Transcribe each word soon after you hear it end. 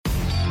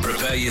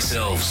prepare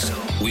yourselves.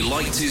 We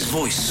liked his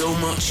voice so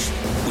much,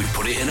 we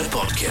put it in a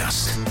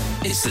podcast.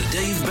 It's the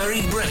Dave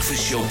Berry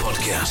Breakfast Show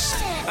podcast.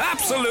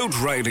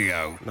 Absolute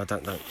Radio. No,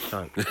 don't.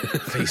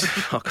 Please,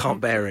 I can't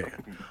bear it.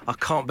 I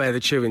can't bear the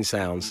chewing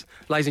sounds.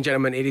 Ladies and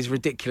gentlemen, it is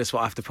ridiculous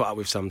what I have to put up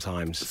with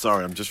sometimes.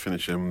 Sorry, I'm just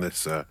finishing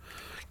this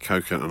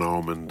coconut and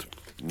almond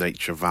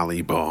Nature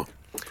Valley bar.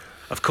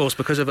 Of course,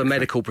 because of a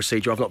medical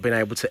procedure, I've not been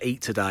able to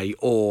eat today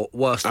or,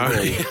 worst of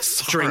all,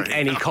 drink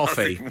any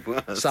coffee.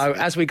 So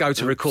as we go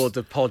to record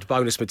the pod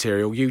bonus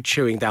material, you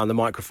chewing down the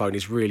microphone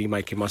is really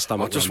making my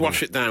stomach I'll just rumble.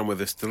 wash it down with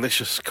this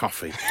delicious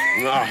coffee.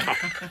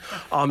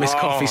 I miss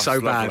coffee so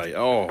it's bad. lovely.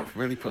 Oh,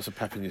 really puts a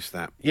pep in your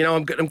step. You know,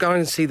 I'm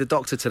going to see the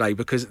doctor today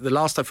because the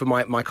last time for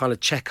my kind of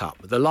checkup,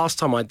 the last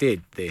time I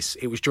did this,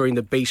 it was during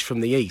the Beast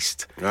from the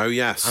East. Oh,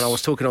 yes. And I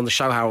was talking on the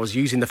show how I was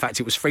using the fact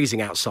it was freezing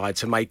outside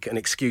to make an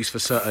excuse for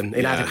certain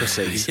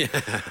inadequacies.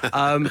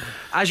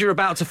 As you're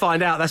about to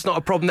find out, that's not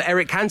a problem that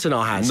Eric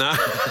Cantona has. No.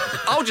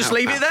 I'll just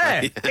leave it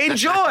there.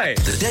 Enjoy.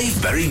 The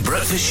Dave Berry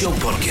Breakfast Show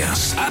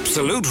podcast.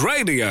 Absolute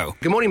Radio.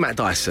 Good morning, Matt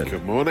Dyson.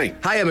 Good morning.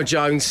 Hey, Emma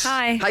Jones.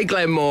 Hi. Hey,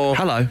 Glenn Moore.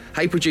 Hello.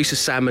 Hey, producer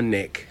Sam and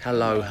Nick.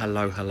 Hello.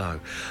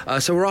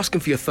 So we're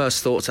asking for your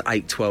first thoughts at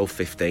 8, 12,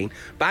 15.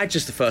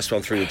 Badger's the first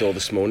one through the door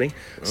this morning,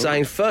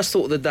 saying, first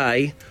thought of the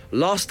day,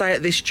 last day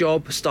at this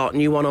job, start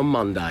new one on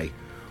Monday.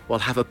 Well,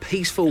 have a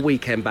peaceful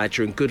weekend,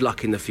 Badger, and good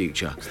luck in the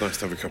future. It's nice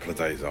to have a couple of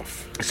days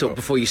off. So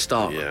before you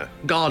start, Yeah.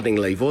 gardening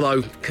leave,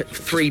 although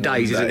 3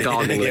 days isn't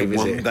gardening leave, is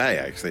One it? day,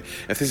 actually.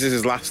 If this is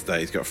his last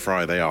day, he's got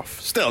Friday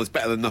off. Still, it's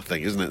better than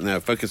nothing, isn't it?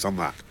 No, focus on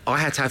that. I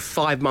had to have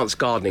 5 months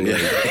gardening leave.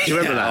 Do you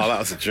remember that? Oh, that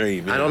was a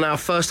dream. And on our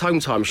first home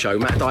time show,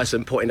 Matt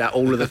Dyson pointed out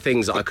all of the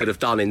things that I could have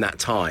done in that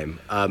time,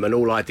 and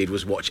all I did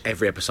was watch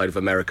every episode of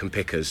American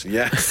Pickers.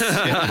 Yes.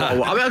 I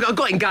mean, I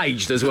got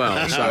engaged as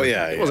well, so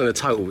it wasn't a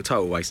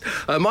total waste.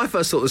 My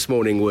first thought this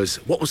morning was,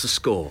 what was the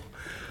score?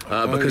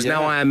 Because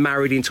now I am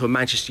married into a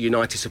Manchester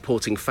United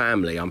supporting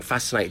family, I'm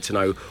fascinated to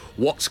know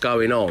what's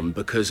going on,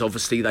 because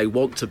obviously they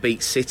want to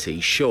beat City,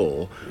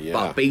 sure,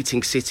 but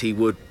beating City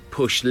would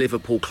push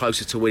Liverpool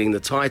closer to winning the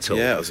title.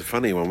 Yeah, it was a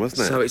funny one,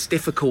 wasn't it? So it's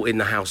difficult in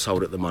the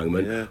household at the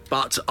moment,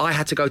 but I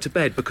had to go to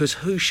bed because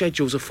who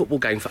schedules a football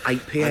game for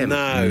 8 p.m?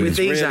 No, with it's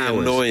these really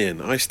hours? annoying.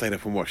 I stayed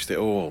up and watched it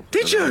all.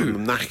 Did And you?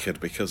 I'm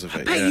knackered because of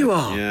it. Bet you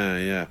are.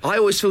 Yeah. I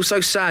always feel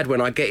so sad when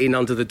I get in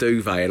under the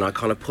duvet and I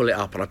kind of pull it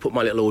up and I put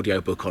my little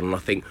audio book on and I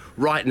think,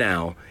 right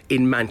now,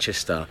 in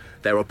Manchester,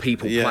 there are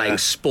people playing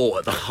sport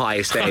at the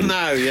highest end.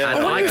 know, yeah. And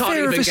I I wonder if can't they're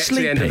even ever get to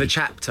the end of sleepy. the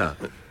chapter.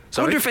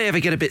 I wonder if they ever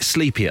get a bit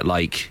sleepy at,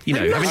 like, you know,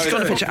 They having must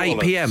gone to do. pitch at 8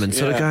 p.m. and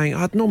sort of going,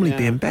 I'd normally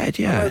be in bed,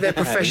 Oh, they're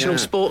professional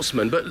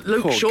sportsmen, but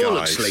Luke Poor Shaw looked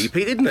guys.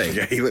 sleepy, didn't he?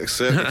 Yeah, he looks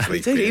certainly He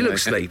sleepy. did, he didn't looked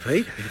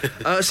sleepy.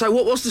 So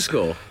what was the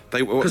score?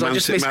 Because I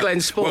just missed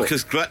Glenn's sport. Well,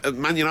 because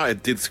Man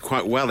United did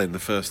quite well in the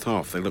first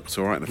half. They looked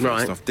all right in the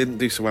first half. Didn't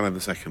do so well in the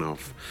second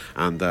half.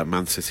 And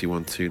Man City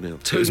won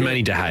 2-0. It was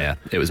mainly De Gea.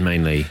 It was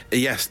mainly...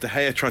 Yes, De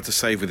Gea tried to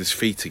save with his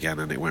feet again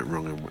and it went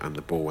wrong and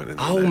the ball went in.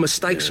 Oh,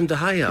 mistakes from De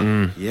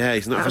Gea. Yeah,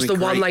 he's not That was having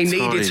the one they great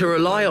needed time. to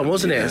rely on,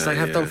 wasn't it? Yeah, As they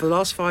have done for the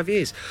last 5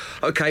 years.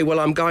 OK, well,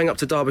 I'm going up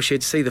to Derbyshire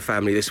to see the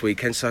family this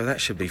weekend, so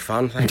that should be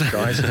fun. Thanks,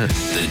 guys.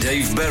 The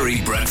Dave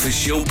Berry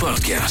Breakfast Show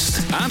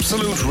podcast.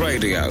 Absolute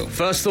Radio.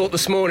 First thought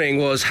this morning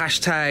was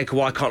hashtag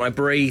why can't I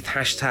breathe,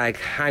 hashtag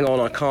hang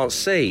on I can't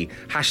see,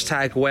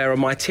 hashtag where are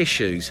my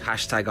tissues,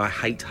 hashtag I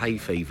hate hay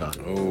fever.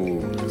 Oh,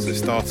 has it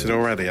started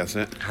already, has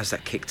it? Has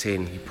that kicked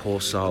in, you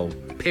poor soul?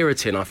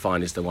 Piriton, I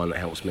find, is the one that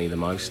helps me the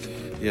most.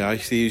 Yeah, I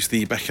used to use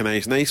the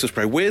Beckenase nasal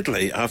spray.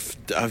 Weirdly, I've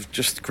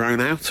just grown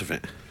out of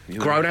it. You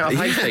know? Grown out of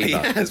hay fever?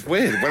 Yeah, it's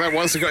weird.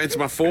 Once I got into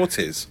my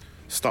 40s,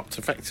 stopped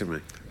affecting me.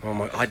 Oh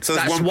my! So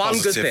that's there's one one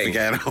good positive thing. for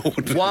getting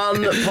old.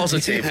 One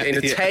positive.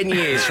 In 10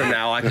 years from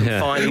now, I can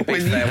finally bid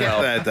When you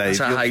farewell get there, Dave,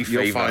 to hay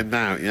fever. you'll find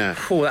out. Yeah.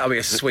 Oh, that'll be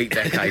a sweet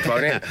decade,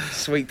 won't it?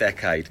 Sweet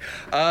decade.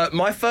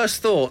 My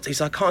first thought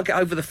is I can't get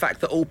over the fact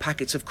that all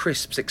packets of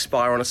crisps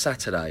expire on a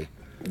Saturday.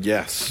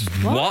 Yes.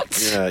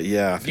 What?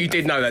 Yeah. I think You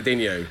did know that, didn't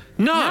you?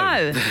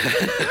 No.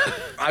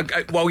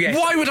 Well, yes.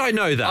 Why would I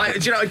know that?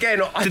 Do you know?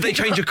 Again, Did they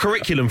change a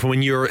curriculum from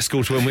when you were at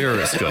school to when we were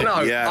at school?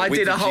 No, Yeah, I we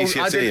did a did whole.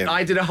 GCSE.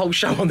 I did a whole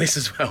show on this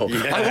as well. Why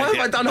have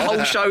I done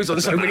whole shows on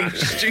so many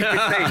stupid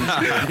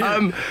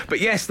things? But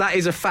yes, that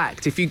is a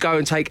fact. If you go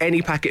and take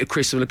any packet of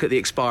crisps and look at the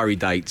expiry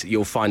date,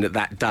 you'll find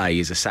that day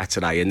is a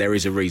Saturday, and there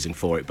is a reason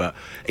for it. But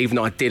even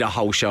though I did a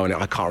whole show on it,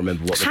 I can't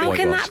remember what the How point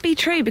can was. that be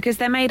true? Because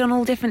they're made on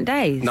all different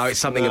days. No, it's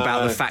something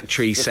about the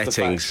factory Just the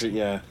settings. factory,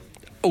 yeah.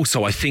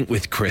 Also, I think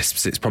with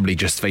crisps, it's probably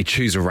just they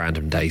choose a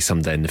random day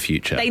someday in the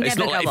future. They It's never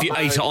not like know if you what-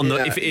 ate it on the...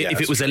 Yeah, if yeah,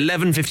 it was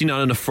 11:59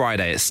 on a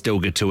Friday, it's still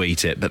good to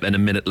eat it, but then a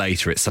minute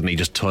later, it suddenly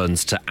just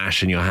turns to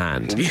ash in your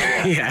hand.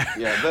 Yeah.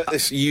 Yeah,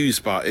 this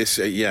used bar. It's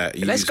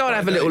Let's go and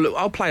have a little look.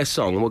 I'll play a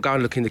song and we'll go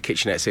and look in the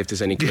kitchenette, see if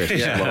there's any crisps.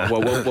 Yeah.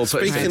 We'll put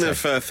Speaking of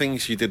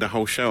things you did a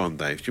whole show on,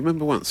 Dave, do you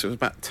remember once, it was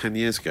about 10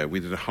 years ago, we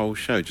did a whole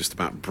show just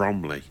about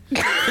Bromley.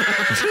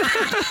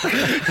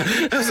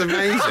 That was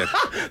amazing.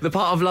 the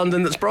part of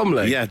London that's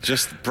Bromley. Yeah,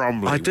 just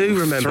Bromley. I do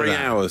remember 3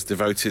 that. hours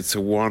devoted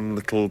to one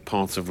little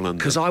part of London.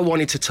 Because I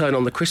wanted to turn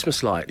on the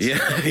Christmas lights. Yeah,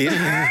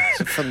 it's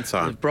a fun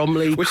time.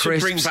 Bromley, we crisps.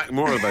 should bring back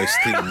more of those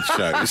themed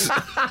shows.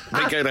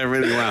 They go down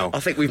really well. I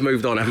think we've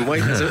moved on, haven't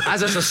we?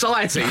 As a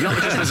society,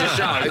 not just as a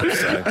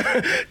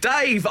show.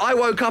 Dave, I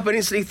woke up and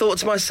instantly thought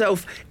to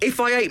myself, if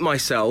I ate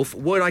myself,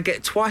 would I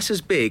get twice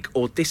as big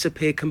or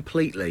disappear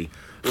completely?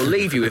 We'll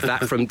leave you with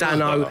that from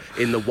Dano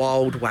in the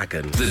Wild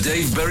Wagon. The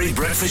Dave Berry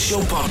Breakfast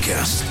Show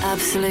Podcast.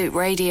 Absolute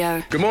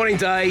Radio. Good morning,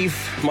 Dave.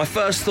 My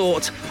first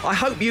thought, I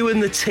hope you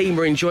and the team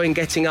are enjoying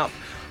getting up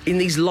in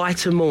these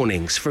lighter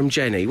mornings. From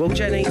Jenny. Well,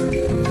 Jenny,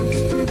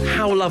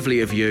 how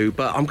lovely of you,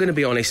 but I'm going to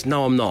be honest,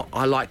 no, I'm not.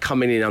 I like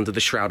coming in under the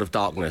shroud of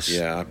darkness.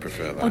 Yeah, I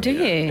prefer that. Oh, do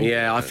you?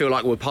 Yeah, I feel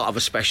like we're part of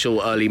a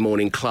special early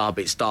morning club.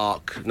 It's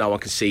dark, no one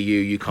can see you,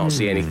 you can't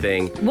see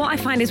anything. What I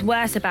find is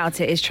worse about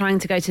it is trying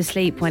to go to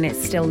sleep when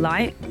it's still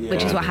light,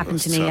 which is what happened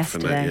to me That's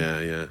tough, isn't it?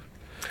 yesterday. Yeah.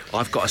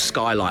 I've got a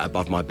skylight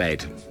above my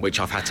bed, which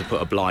I've had to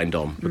put a blind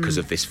on because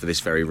of this, for this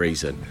very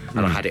reason.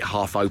 And I had it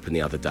half open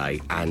the other day,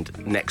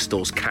 and next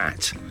door's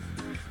cat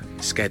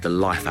scared the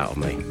life out of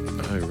me.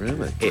 Oh,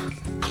 really? It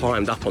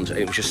climbed up onto it,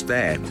 and it was just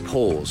there,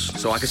 paws.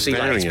 So I could see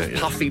like Staring at its you.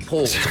 puffy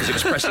paws because it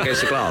was pressed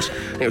against the glass.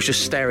 And it was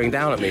just staring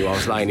down at me while I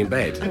was laying in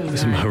bed.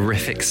 Some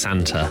horrific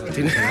Santa.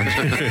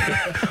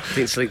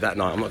 Didn't sleep that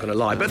night, I'm not going to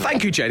lie. But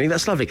thank you, Jenny,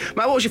 that's lovely.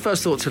 Matt, what was your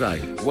first thought today?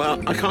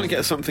 Well, I can't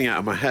get something out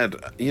of my head.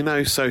 You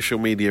know social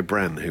media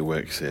Bren, who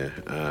works here?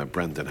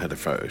 Brendan, head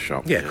of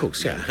Photoshop. Yeah, of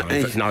course, yeah.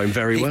 I know him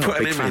very well. He put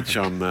an Big fan. image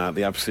on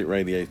the Absolute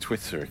Radio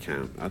Twitter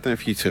account. I don't know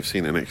if you two have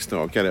seen it next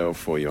door. I'll get it up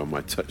for you on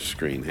my touch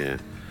screen here.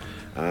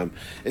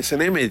 It's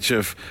an image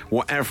of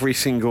what every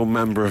single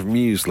member of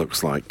Muse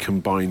looks like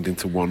combined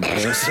into one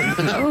person.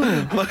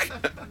 Look,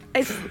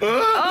 It's But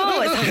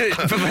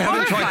we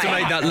haven't tried to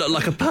make that look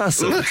like a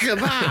person. look at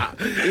that.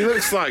 He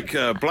looks like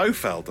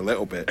Blofeld a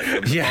little bit.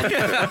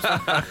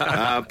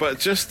 Yeah. But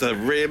just a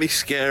really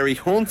scary,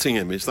 haunting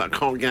image that I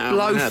can't get out of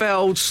my head.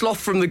 Blofeld, Sloth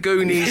from the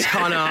Goonies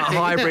kind of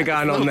hybrid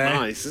going on there.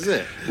 Nice, is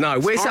it? No,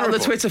 where's It's that on the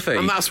horrible. Twitter feed?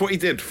 And that's what he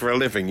did for a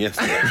living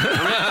yesterday.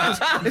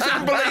 It's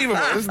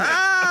unbelievable, isn't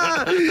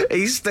it?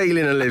 He's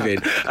stealing a living.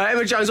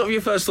 Emma Jones, what were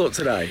your first thought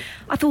today?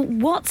 I thought,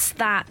 what's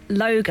that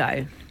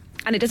logo?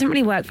 And it doesn't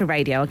really work for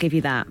radio, I'll give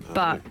you that.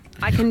 But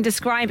I can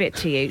describe it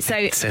to you. So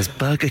It says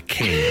Burger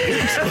King.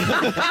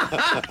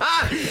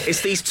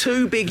 It's these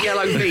two big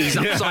yellow V's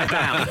upside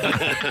down.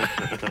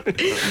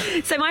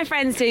 So my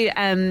friends do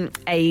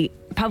a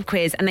pub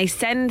quiz, and they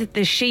send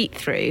the sheet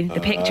through, the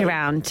picture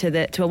round to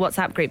a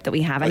WhatsApp group that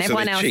we have, and So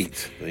everyone they else.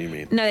 cheat, you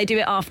mean? No, they do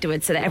it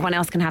afterwards so that everyone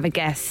else can have a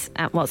guess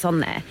at what's on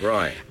there.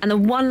 Right. And the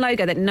one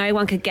logo that no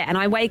one could get, and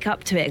I wake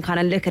up to it and kind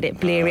of look at it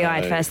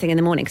bleary-eyed first thing in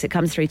the morning because it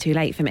comes through too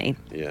late for me.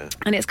 Yeah.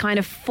 And it's kind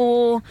of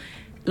four,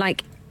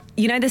 like,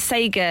 you know the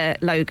Sega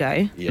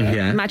logo? Yeah.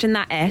 Yeah. Imagine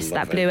that S,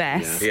 Love that blue it,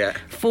 S. yeah. Yeah.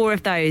 Four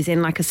of those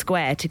in like a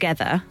square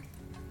together.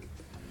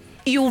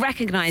 You'll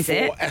recognise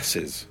it. 4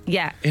 S's.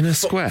 Yeah. In a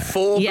square.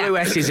 Four Yeah. blue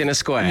S's in a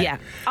square. Yeah.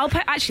 I'll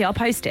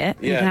post it.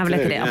 You Yeah, can have a look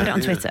do, at it. I'll put it on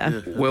yeah,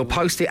 Twitter. We'll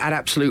post it at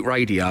Absolute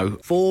Radio.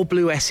 4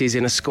 blue S's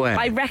in a square.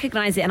 I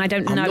recognise it and I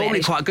don't I'm know it. normally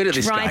It's quite good at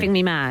this driving game.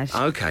 me mad.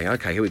 Okay,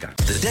 here we go.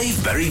 The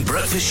Dave Berry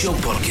Breakfast Show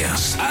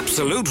Podcast.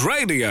 Absolute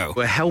Radio.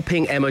 We're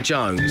helping Emma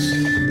Jones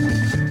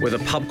with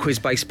a pub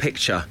quiz-based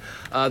picture.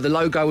 The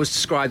logo was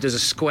described as a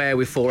square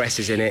with 4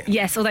 S's in it.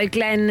 Yes, although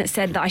Glenn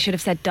said that I should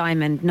have said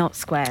diamond, not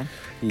square.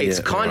 It's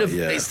Yeah, kind right, of,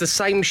 yeah. it's the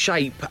same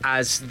shape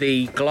as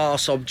the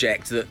glass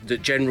object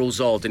that General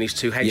Zod and his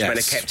 2 henchmen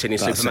Yes, are kept in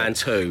that's Superman it.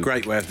 2.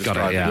 Great way of Got it,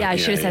 describing yeah. it. Yeah, I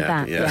should have said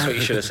that. That's Yeah. what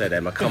you should have said,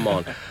 Emma. Come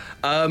on.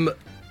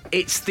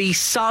 It's the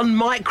Sun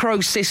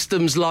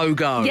Microsystems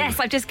logo. Yes,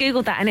 I've just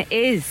Googled that and it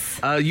is.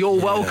 You're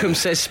welcome,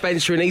 says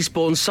Spencer in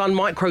Eastbourne. Sun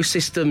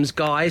Microsystems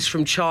guys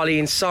from Charlie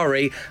in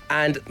Surrey,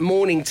 and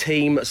morning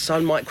team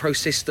Sun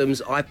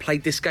Microsystems. I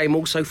played this game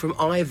also from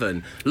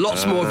Ivan.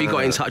 Lots more of you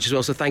got in touch as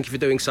well, so thank you for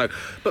doing so.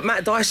 But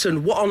Matt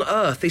Dyson, what on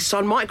earth is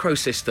Sun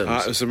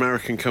Microsystems? It was an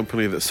American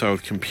company that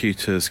sold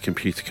computers,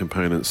 computer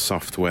components,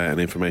 software and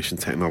information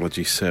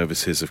technology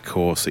services, of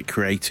course. It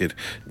created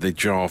the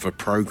Java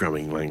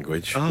programming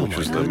language, which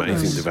was an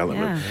amazing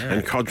development,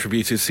 and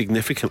contributed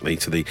significantly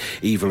to the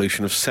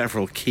evolution of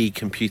several key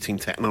computing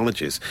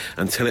technologies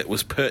until it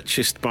was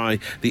purchased by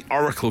the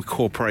Oracle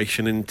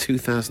Corporation in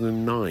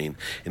 2009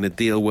 in a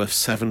deal worth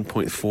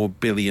 $7.4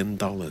 billion.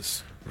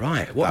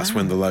 Right. That's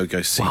when the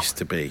logo ceased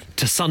to be.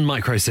 To Sun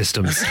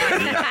Microsystems.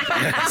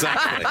 Yeah,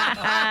 exactly.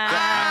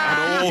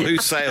 And all who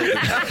sailed it.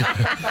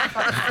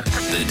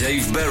 The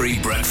Dave Berry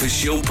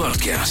Breakfast Show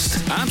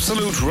Podcast.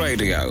 Absolute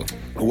Radio.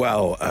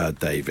 Well,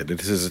 David,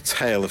 it is a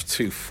tale of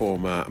 2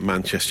 former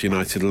Manchester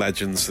United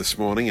legends this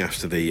morning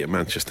after the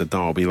Manchester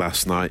derby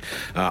last night.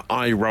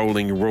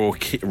 Eye-rolling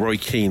Roy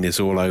Keane is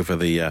all over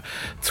the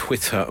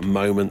Twitter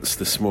moments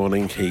this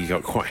morning. He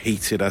got quite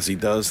heated, as he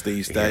does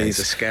these days. he's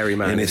a scary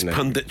man, in his isn't he?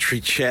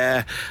 punditry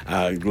chair,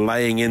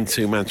 laying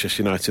into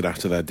Manchester United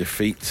after their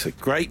defeat.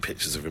 Great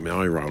pictures of him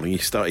eye-rolling.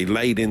 He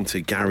laid into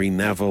Gary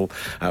Neville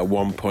at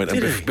one point.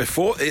 And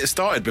before it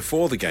started,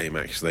 before the game,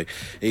 actually,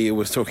 he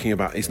was talking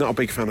about he's not a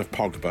big fan of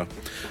Pogba. Pogba,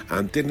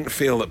 and didn't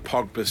feel that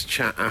Pogba's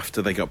chat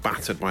after they got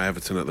battered by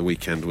Everton at the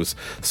weekend was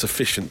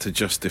sufficient to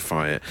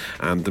justify it.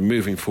 And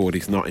moving forward,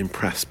 he's not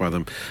impressed by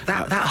them.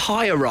 That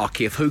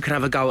hierarchy of who can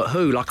have a go at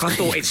who, like I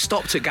thought it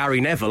stopped at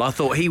Gary Neville. I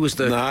thought he was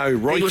the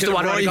Roy he was the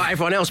one who got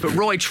everyone else, but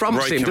Roy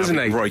trumps him, doesn't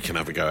he? Roy can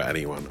have a go at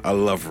anyone. I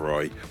love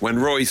Roy. When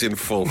Roy's in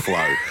full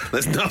flow,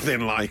 there's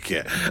nothing like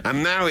it.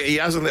 And now he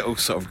has a little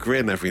sort of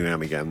grin every now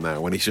and again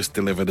now when he's just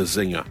delivered a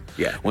zinger.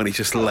 Yeah. When he's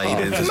just laid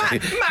into...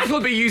 Matt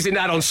will be using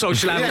that on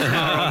social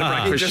avatar on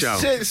the breakfast show.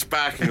 He just sits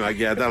back and like,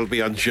 yeah, that'll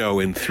be on Joe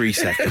in 3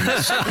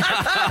 seconds.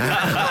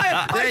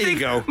 There you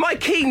go. My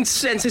keen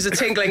senses are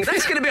tingling.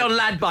 That's going to be on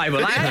Lad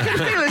Bible. I can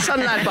feel it's on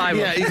Lad Bible.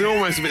 Yeah, he's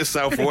almost a bit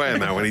self-aware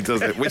now when he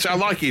does it, which I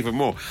like even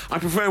more. I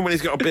prefer him when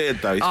he's got a beard,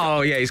 though.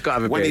 He's got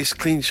to have a beard. When he's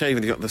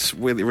clean-shaven, he's got this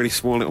really, really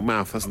small little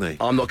mouth, hasn't he?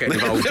 I'm not getting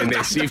involved in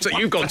this.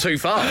 You've gone too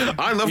far.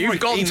 I love You've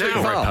gone too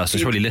far.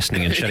 Person's probably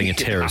listening and shedding a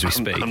tear as we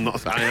speak.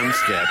 I am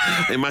scared.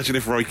 Imagine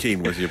if Roy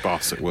Keane was your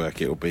boss at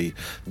work. It would be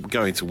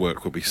going to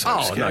work would be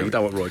so scary. No, you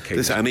don't want Roy Keane.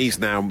 And he's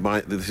now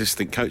the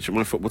assistant coach at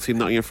my football team,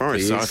 Nottingham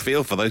Forest. So I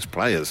feel for those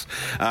players.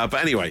 But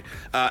anyway,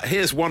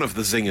 here's one of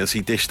the zingers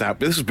he dished out.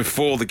 But this was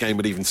before the game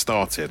had even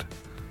started.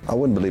 I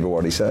wouldn't believe a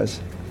word he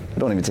says. I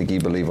don't even think he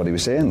believed what he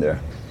was saying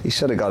there. He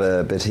said it got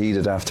a bit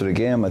heated after the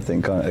game, I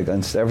think,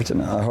 against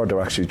Everton. I heard they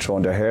were actually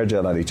throwing their hair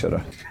gel at each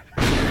other.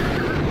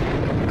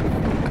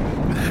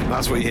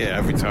 That's what you hear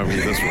every time you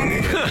hear this one.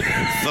 You hear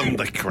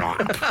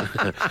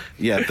thundercrap.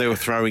 Yeah, they were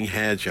throwing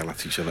hair gel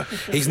at each other.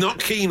 He's not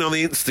keen on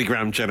the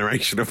Instagram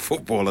generation of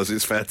footballers,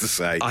 it's fair to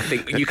say. I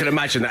think you can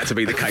imagine that to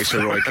be the case for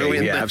Roy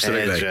Keane. Yeah,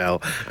 absolutely. Hair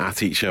gel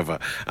at each other.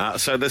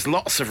 So there's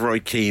lots of Roy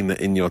Keane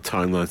in your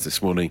timelines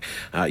this morning.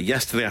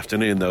 Yesterday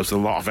afternoon, there was a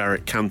lot of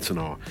Eric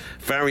Cantona.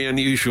 Very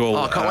unusual.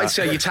 I can't wait to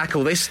see how you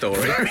tackle this story.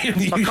 Very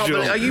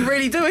unusual. Are you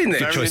really doing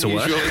this? Very choice of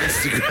word.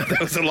 There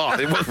was a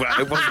lot. It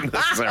wasn't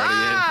necessarily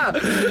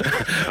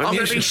him. I'm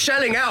going to be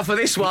shelling out for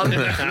this one,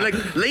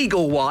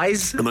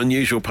 legal-wise. An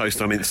unusual post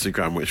on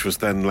Instagram, which was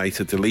then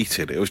later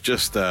deleted. It was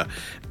just a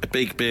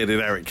big bearded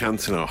Eric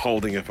Cantona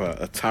holding up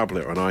a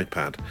tablet or an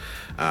iPad,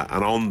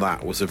 and on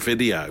that was a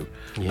video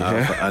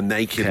of a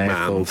naked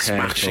man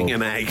smashing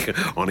an egg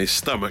on his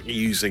stomach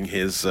using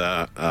his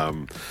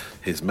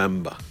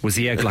member. Was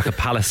the egg like a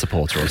Palace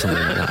supporter or something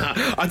like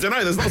that? I don't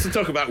know. There's lots of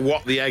talk about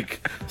what the egg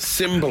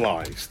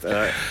symbolised.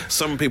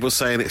 Some people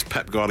saying it's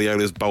Pep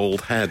Guardiola's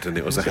bald head, and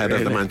it was the head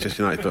of the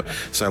Manchester United.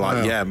 So,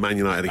 Man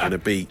United are going to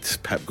beat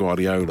Pep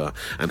Guardiola,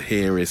 and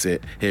here it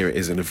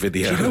is in a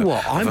video. Do you know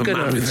what? I'm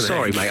going to.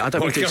 Sorry, mate. I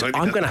don't.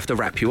 I'm going to have to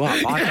wrap you up.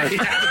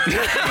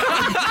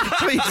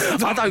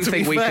 I don't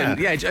think we can.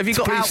 Yeah, have you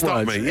got Please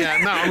stop me. Yeah,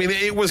 no. I mean,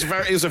 it was a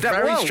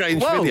very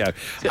strange video.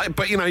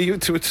 But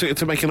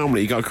to make an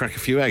omelette, you got to crack a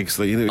few eggs.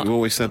 You've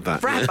always said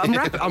that. I'm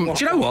rapping. Do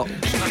you know what?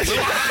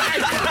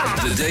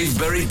 The Dave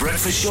Berry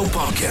Breakfast Show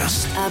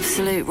Podcast.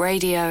 Absolute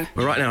Radio.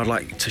 Well, right now I'd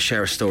like to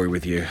share a story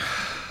with you,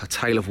 a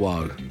tale of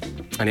woe.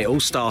 And it all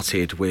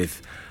started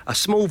with a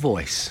small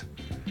voice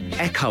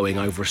echoing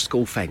over a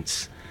school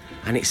fence.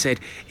 And it said,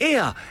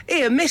 Here,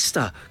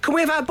 mister, can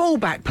we have our ball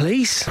back,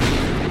 please?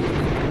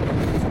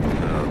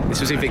 This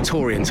was in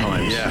Victorian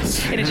times.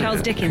 Yes. In a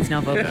Charles Dickens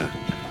novel. Yeah.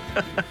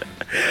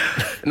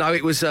 No,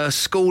 it was a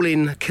school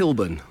in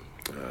Kilburn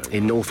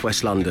in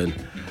northwest London.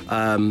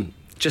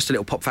 Just a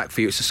little pop fact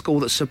for you. It's a school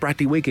that Sir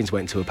Bradley Wiggins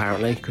went to,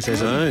 apparently, because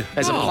there's a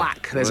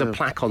plaque. There's a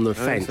plaque on the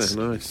fence. That's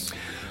nice.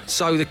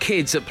 So the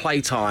kids at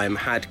playtime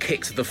had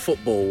kicked the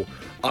football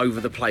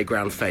over the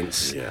playground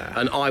fence. Yeah.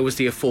 And I was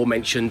the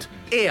aforementioned,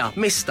 Here,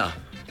 mister.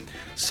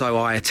 So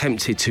I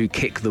attempted to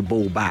kick the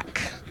ball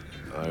back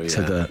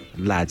to the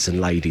lads and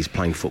ladies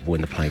playing football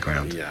in the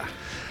playground. Yeah.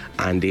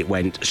 And it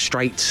went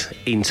straight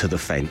into the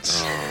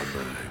fence. Oh,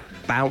 no.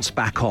 Bounced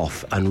back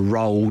off and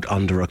rolled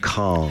under a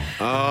car.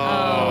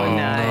 Oh,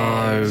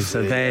 no.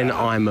 So then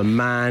I'm a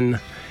man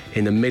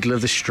in the middle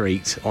of the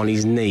street on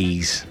his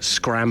knees,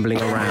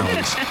 scrambling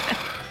around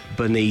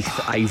beneath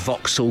a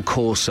Vauxhall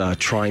Corsa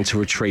trying to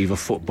retrieve a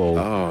football.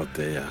 Oh,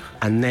 dear.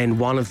 And then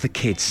one of the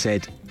kids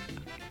said,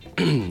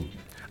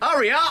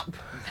 Hurry up!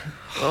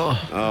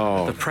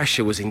 Oh. The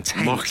pressure was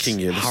intense. Mocking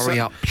you. Hurry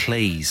up,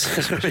 please.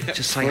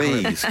 Just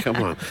saying, Please, come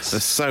on.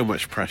 There's so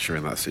much pressure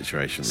in that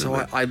situation.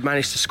 So I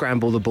managed to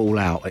scramble the ball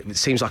out. It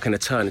seems like an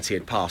eternity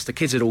had passed. The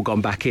kids had all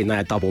gone back in. They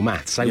had double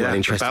maths. They weren't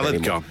interested the ball had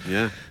anymore. gone.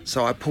 Yeah.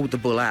 So I pulled the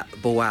ball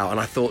out, and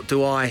I thought,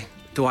 do I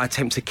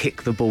attempt to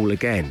kick the ball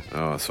again?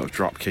 Oh, sort of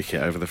drop kick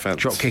it over the fence.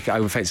 Drop kick it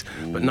over the fence.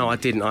 But no, I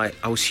didn't. I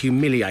was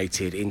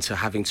humiliated into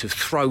having to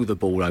throw the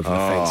ball over the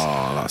fence.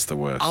 Oh, that's the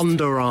worst.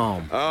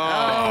 Underarm.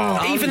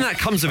 Oh. Even that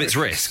comes with its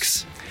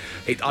risks.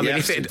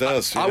 It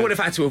does. I would have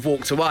had to have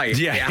walked away if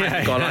it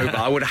hadn't gone over.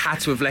 I would have had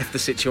to have left the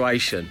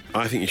situation.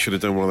 I think you should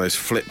have done one of those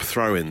flip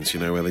throw-ins,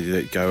 where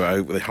they go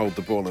over, they hold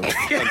the ball and do a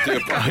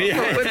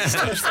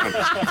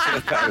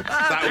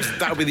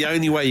that would be the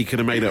only way you could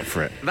have made up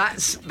for it.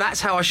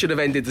 That's how I should have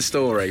ended the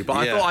story, but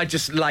I thought I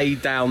just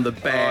laid down the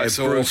bare,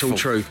 brutal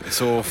truth.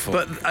 It's awful.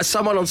 But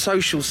someone on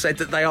social said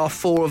that they are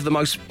 4 of the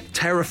most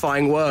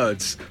terrifying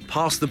words.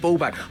 Pass the ball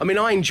back. I mean,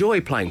 I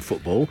enjoy playing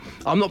football.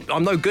 I'm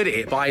no good at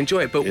it, but I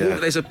enjoy it. But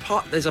there's a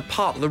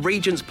park, the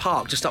Regent's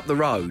Park, just up the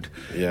road.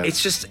 Yeah. It's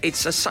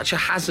such a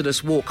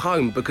hazardous walk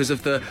home because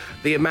of the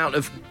amount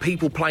of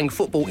people playing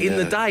football in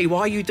the day.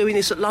 Why are you doing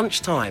this at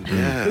lunchtime?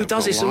 Yeah, who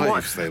does this and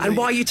why? And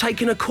why are you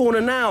taking a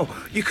corner now?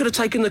 You could have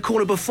taken the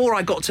corner before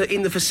I got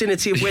in the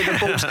vicinity of where the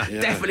ball's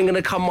definitely going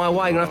to come my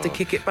way. I'm going to have to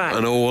kick it back.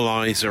 And all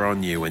eyes are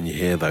on you when you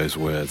hear those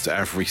words.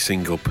 Every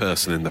single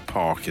person in the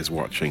park is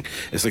watching.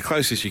 It's the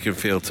closest you can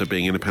feel to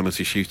being in a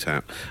penalty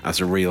shootout as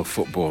a real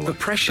footballer. The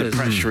pressure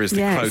is the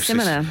closest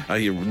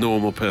a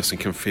normal person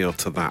can feel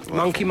to that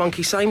level.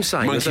 Monkey, same. It's a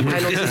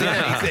penalty.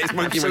 It's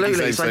monkey,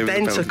 absolutely, it's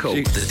identical.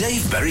 The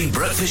Dave Berry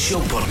Breakfast Show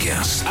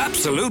Podcast.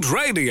 Absolute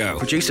Radio.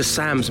 Producer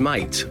Sam's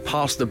mate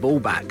passed the ball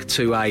back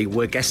to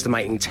we're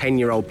guesstimating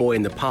 10-year-old boy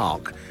in the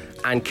park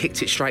and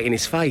kicked it straight in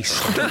his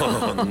face.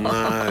 Oh,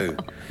 no.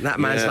 That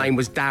man's name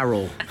was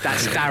Daryl.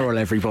 That's Daryl,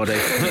 everybody.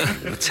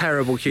 A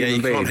terrible human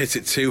being. You can't hit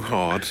it too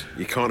hard.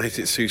 You can't hit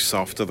it too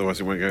soft, otherwise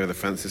it won't go over the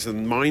fence. It's a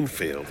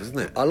minefield, isn't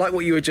it? I like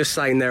what you were just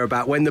saying there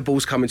about when the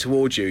ball's coming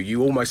towards you,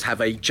 you almost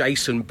have a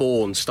Jason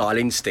Bourne-style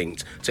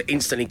instinct to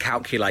instantly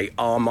calculate,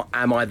 am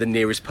I the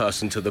nearest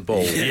person to the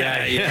ball?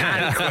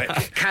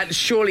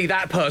 Surely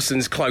that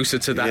person's closer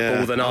to that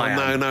ball than I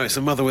am. No, it's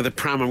a mother with a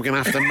pram. I'm going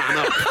to have to man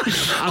up.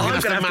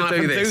 I'm going to have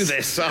to do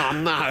this. Oh,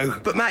 no.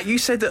 But, Matt, you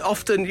said that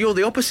often you're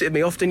the opposite of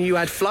me. Often you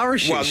had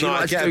flourishes. Well, no,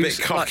 I get a bit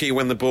cocky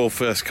when the ball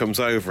first comes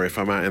over. If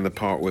I'm out in the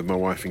park with my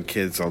wife and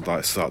kids,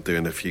 I'll start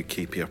doing a few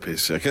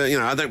keepy-uppies.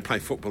 I don't play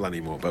football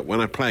anymore, but when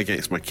I play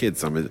against my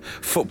kids, I'm a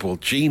football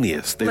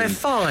genius. They're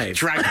 5.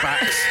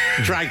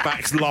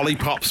 Dragbacks,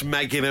 lollipops,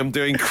 megging them,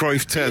 doing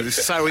Cruyff turns.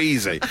 It's so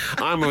easy.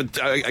 I'm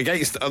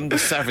against under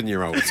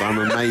 7-year-olds. I'm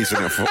amazing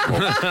at football.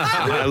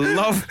 I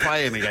love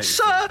playing against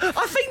them. Sir,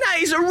 I think that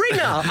is a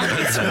ringer.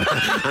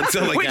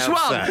 Until they Which get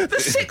one? upset. The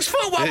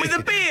 6-foot one with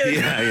a beard?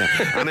 Yeah.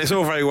 And it's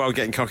all very well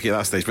getting cocky at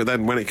that stage, but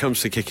then when it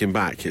comes to kicking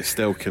back, it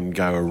still can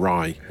go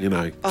awry, kicking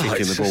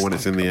the ball when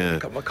it's in the air.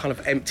 I've got my kind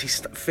of empty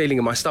feeling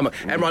in my stomach.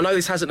 Emma, I know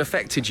this hasn't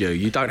affected you.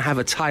 You don't have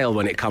a tail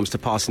when it comes to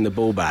passing the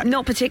ball back.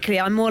 Not particularly.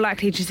 I'm more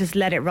likely to just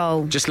let it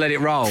roll. Just let it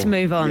roll. Just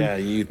move on. Yeah,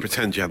 you'd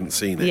pretend you hadn't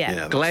seen it.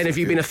 Yeah. Glenn, have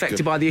you been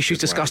affected by the issues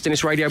discussed in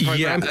this radio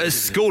programme? Yeah, at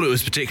school it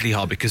was particularly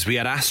hard because we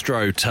had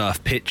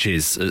AstroTurf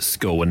pitches at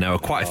school and there were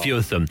quite a few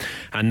of them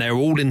and they were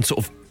all in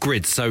sort of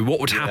grids. So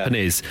what would happen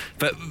is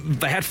that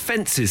they had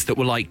fences that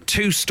were like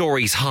 2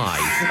 stories high.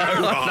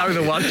 I know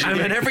the one. And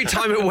then every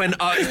time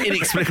it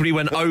inexplicably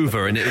went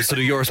over and it was sort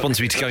of your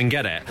responsibility to go and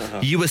get it,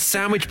 you were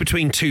sandwiched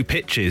between 2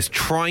 pitches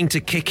trying to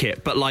kick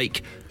it, but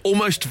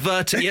almost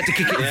vertically. You had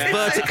to kick it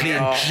vertically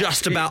and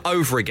just about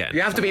over again. You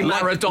have to be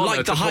Maradona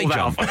like the high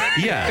jump.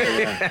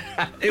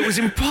 Yeah. It was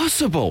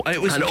impossible.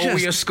 And all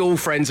your school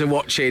friends are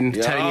watching,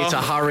 telling you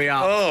to hurry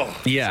up.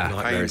 Oh. Yeah. It's a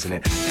nightmare, isn't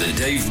it? The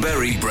Dave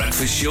Berry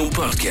Breakfast Show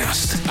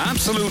Podcast.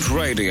 Absolute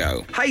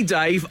Radio. Hey,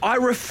 Dave, I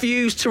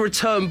refused to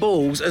return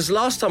balls as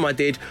last time I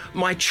did,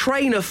 my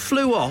trainer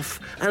flew off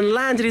and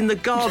landed in the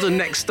garden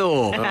next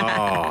door.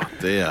 Oh,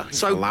 dear.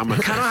 So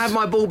can I have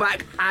my ball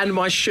back and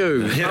my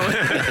shoe?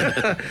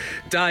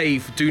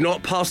 Dave, do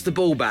not pass the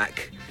ball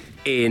back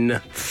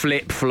in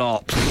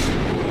flip-flops.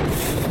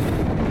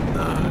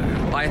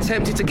 I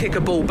attempted to kick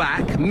a ball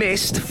back,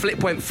 missed,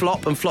 flip went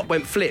flop and flop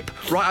went flip,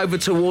 right over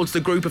towards the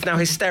group of now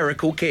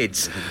hysterical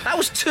kids. That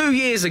was 2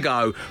 years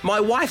ago. My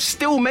wife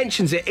still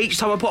mentions it each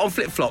time I put on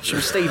flip-flops from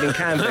Stephen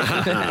Canby.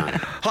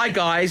 Hi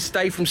guys,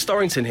 Dave from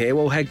Storrington here.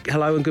 Well,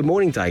 hello and good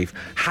morning, Dave.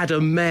 Had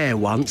a mare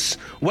once,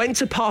 went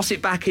to pass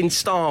it back in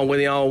style with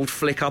the old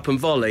flick up and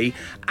volley,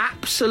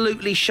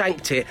 absolutely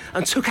shanked it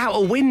and took out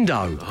a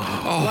window.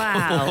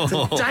 Wow.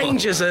 The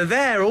dangers are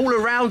there all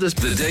around us.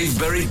 The Dave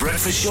Berry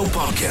Breakfast Show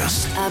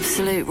Podcast.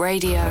 Absolute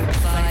Radio.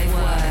 5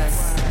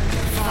 words.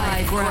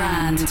 5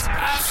 grand.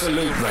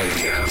 Absolute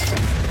Radio.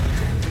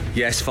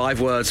 Yes, 5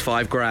 words,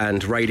 5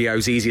 grand.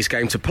 Radio's easiest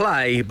game to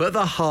play, but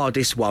the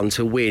hardest one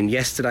to win.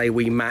 Yesterday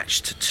we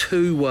matched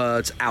 2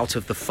 words out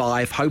of the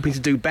 5, hoping to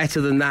do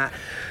better than that.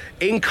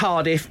 In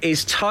Cardiff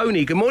is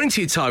Tony. Good morning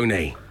to you,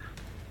 Tony.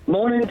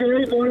 Morning,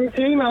 Dave. Morning,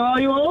 team. How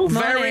are you all?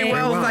 Very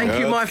well, thank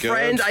you, my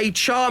friend. Good. A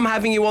charm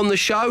having you on the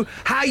show.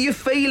 How are you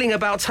feeling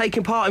about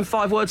taking part in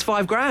 5 words,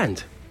 5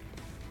 grand?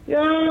 Yeah,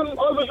 I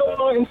was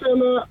all right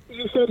until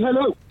you said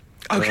hello.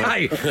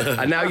 Okay,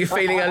 and now you're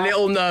feeling a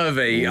little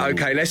nervy.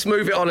 Okay, let's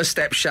move it on a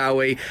step, shall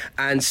we?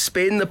 And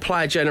spin the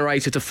player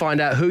generator to find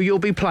out who you'll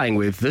be playing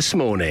with this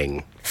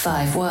morning.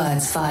 5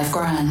 words, 5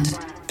 grand.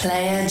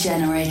 Player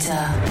generator.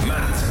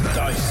 Matt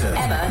Dyson.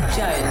 Emma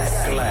Jones.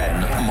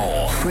 Glenn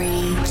Moore.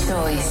 Free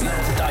choice.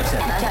 Matt Dyson.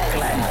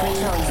 Glenn. Free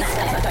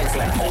choice.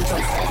 Glenn Moore.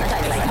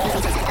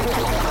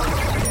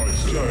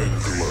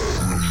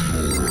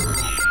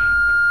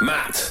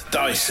 Matt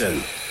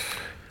Dyson.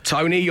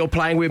 Tony, you're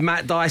playing with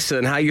Matt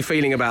Dyson. How are you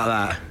feeling about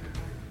that?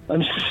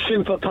 I'm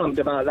super pumped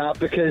about that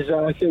because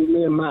I think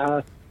me and Matt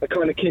are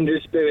kind of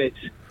kindred spirits.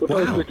 We're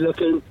both good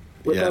looking.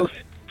 We're both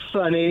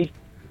funny.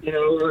 You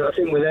know, I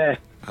think we're there.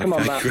 Come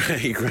on, Matt.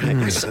 Great.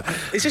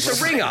 Is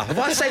this a ringer? Have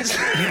I sensed...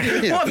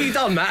 What have you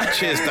done, Matt?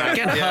 Cheers, Dad.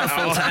 Again,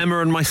 hurtful to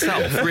Emma and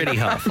myself. Really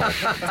hurtful.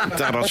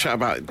 Dad, I'll chat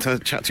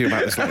to you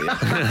about this later.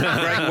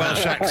 Great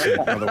Welsh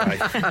accent, by the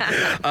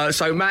way.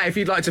 So, Matt, if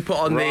you'd like to put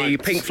on the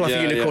pink fluffy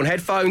unicorn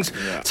headphones.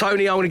 Yeah.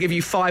 Tony, I'm going to give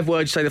you 5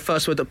 words. Say the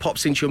first word that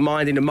pops into your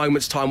mind. In a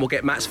moment's time, we'll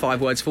get Matt's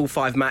 5 words. Full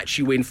 5 match,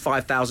 you win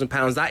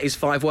 £5,000. That is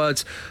 5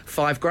 words,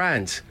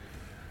 £5,000.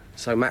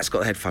 So, Matt's got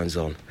the headphones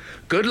on.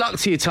 Good luck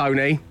to you,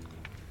 Tony.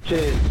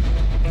 Cheers.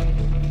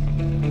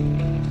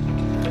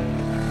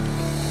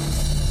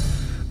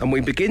 And we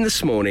begin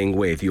this morning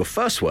with your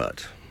first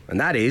word, and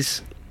that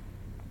is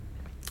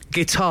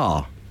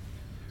guitar.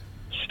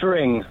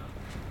 String.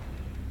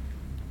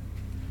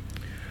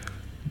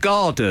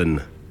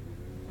 Garden.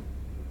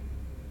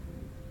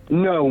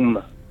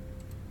 Gnome.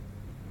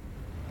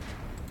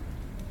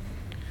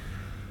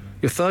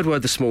 Your third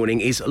word this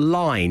morning is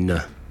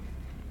line.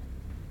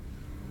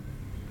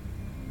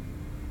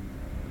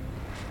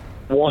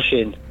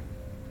 Washing.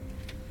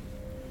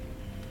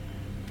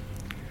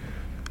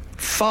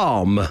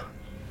 Farm.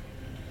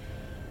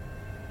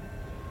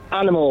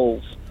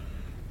 Animals.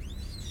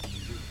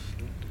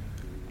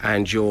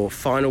 And your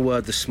final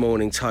word this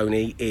morning,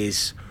 Tony,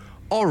 is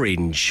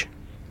orange.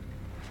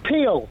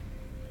 Peel.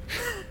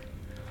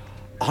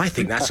 I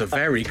think that's a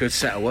very good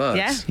set of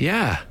words.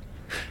 Yeah.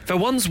 They're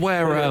ones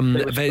where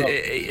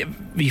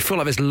you feel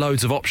like there's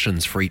loads of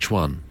options for each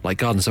one, like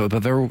garden. So,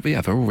 but they're all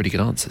really good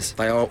answers.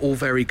 They are all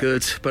very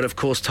good, but of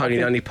course, Tony,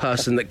 the only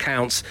person that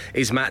counts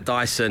is Matt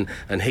Dyson,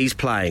 and he's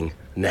playing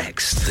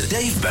next. The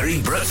Dave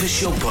Berry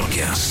Breakfast Show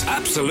Podcast.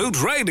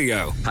 Absolute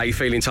Radio. How you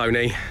feeling,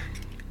 Tony?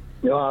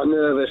 Yeah,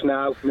 nervous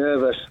now.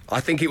 Nervous.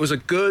 I think it was a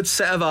good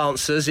set of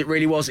answers. It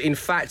really was. In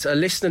fact, a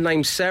listener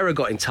named Sarah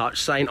got in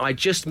touch saying, I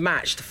just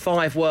matched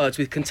 5 words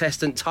with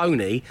contestant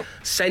Tony.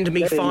 Send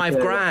me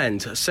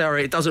 $5,000.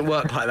 Sarah, it doesn't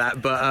work like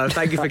that, but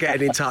thank you for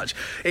getting in touch.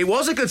 It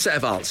was a good set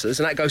of answers,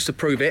 and that goes to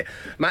prove it.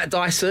 Matt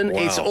Dyson,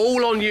 It's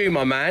all on you,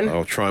 my man.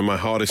 I'll try my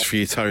hardest for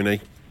you, Tony.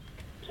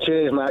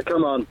 Cheers, Matt.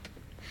 Come on.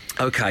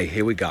 OK,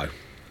 here we go.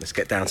 Let's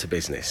get down to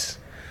business.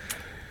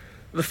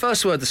 The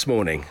first word this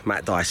morning,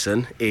 Matt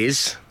Dyson,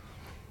 is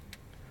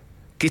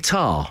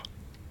guitar.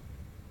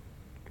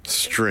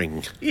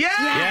 String.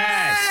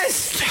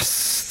 Yes!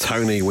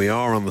 Tony, we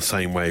are on the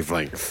same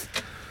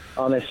wavelength.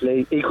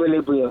 Honestly,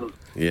 equilibrium.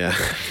 Yeah,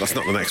 that's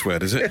not the next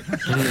word, is it?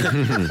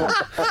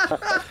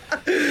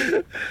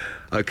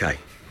 OK,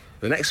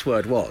 the next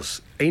word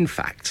was, in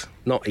fact,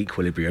 not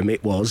equilibrium,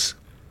 it was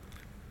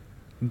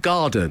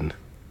garden.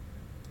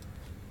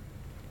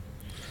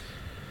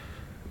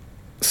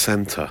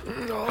 Centre.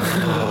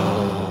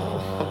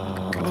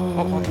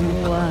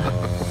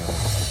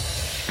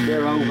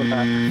 They're over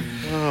that.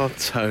 Oh,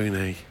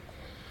 Tony.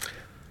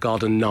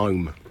 Garden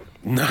gnome.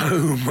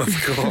 Gnome, of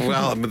course.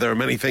 Well, there are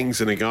many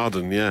things in a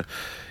garden, yeah.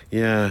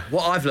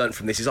 What I've learned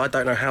from this is I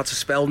don't know how to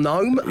spell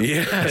gnome.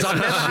 Yeah. Because I've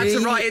never had to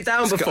write it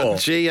down before. Got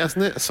a G,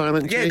 hasn't it? A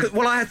silent G? Yeah,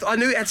 well, I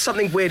knew it had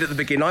something weird at the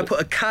beginning. I put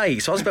a K,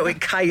 so I spelled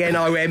it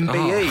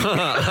K-N-O-M-B-E.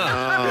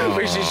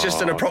 Which is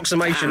just an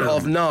approximation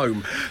of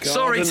gnome.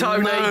 Sorry,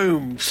 Tony.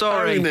 Gnome.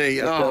 Sorry.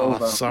 Tony.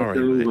 Oh, sorry,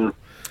 mate.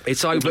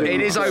 It's over.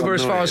 It is over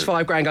as far as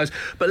 $5,000 goes.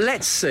 But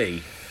let's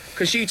see,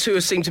 because you two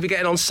seem to be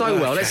getting on so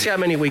well. Let's see how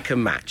many we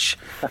can match.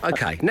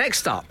 OK,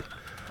 next up,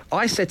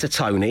 I said to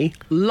Tony,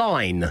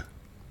 line.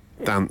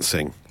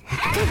 Dancing.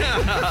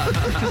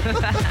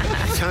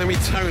 Telling me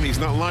Tony's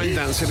not line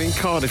dancing in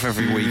Cardiff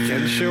every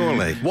weekend,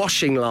 surely?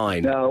 Washing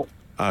line. No.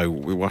 Oh,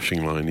 we're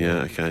washing line,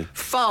 yeah, OK.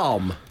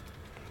 Farm.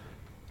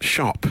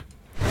 Shop.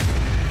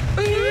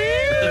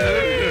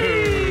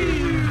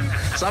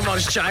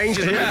 Someone's changed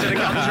as moved to the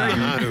country.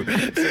 No,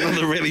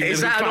 it's really Is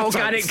that an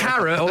organic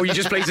carrot, or are you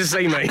just pleased to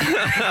see me?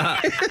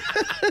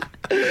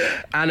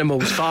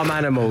 Animals, farm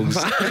animals.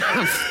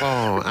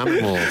 Oh,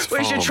 animals.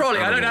 Where's your trolley?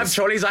 Animals. I don't have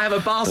trolleys, I have a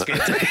basket.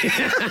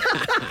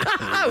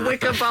 A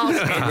wicker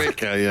basket.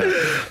 Wicker, yeah.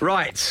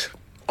 Right.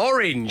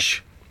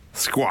 Orange.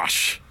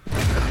 Squash.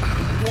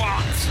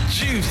 What?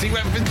 Juice. He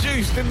went for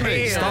juice, didn't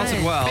he?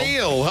 Started well.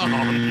 Peel. Oh,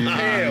 no.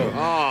 Peel.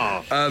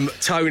 Oh.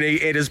 Tony,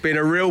 it has been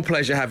a real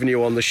pleasure having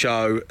you on the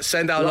show.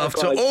 Send our love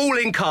to all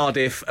in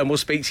Cardiff, and we'll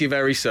speak to you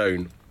very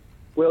soon.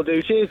 Will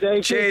do. Cheers,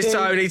 Dave. Cheers,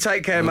 Tony.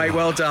 Take care, mate.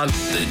 Well done.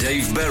 The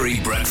Dave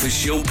Berry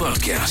Breakfast Show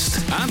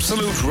Podcast.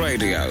 Absolute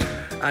Radio.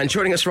 And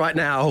joining us right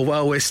now,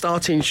 well, we're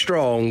starting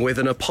strong with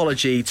an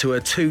apology to a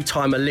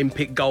 2-time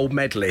Olympic gold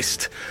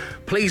medalist.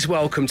 Please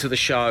welcome to the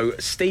show,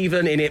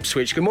 Stephen in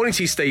Ipswich. Good morning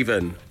to you,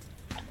 Stephen.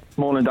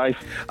 Morning, Dave.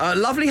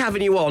 Lovely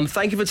having you on.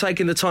 Thank you for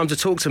taking the time to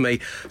talk to me.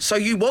 So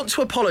you want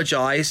to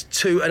apologise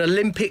to an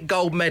Olympic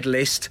gold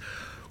medalist.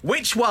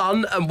 Which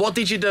one and what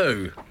did you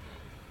do?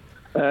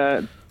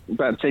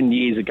 About 10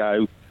 years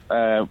ago, we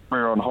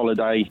were on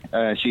holiday.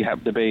 She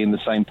happened to be in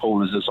the same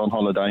pool as us on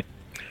holiday.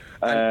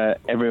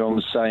 Everyone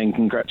was saying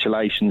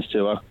congratulations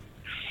to her.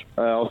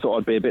 I thought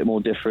I'd be a bit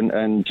more different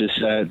and just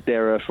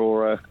dare her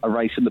for a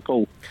race in the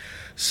pool.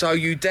 So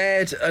you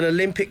dared an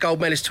Olympic gold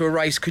medalist to a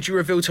race. Could you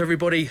reveal to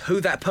everybody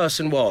who that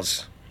person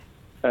was?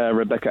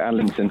 Rebecca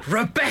Adlington.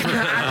 Rebecca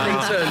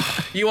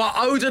Adlington! You are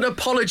owed an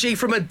apology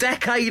from a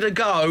decade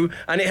ago,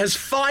 and it has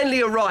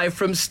finally arrived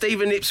from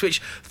Stephen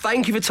Ipswich.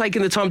 Thank you for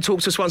taking the time to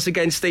talk to us once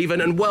again,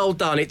 Stephen, and well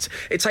done. It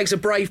takes a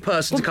brave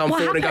person to come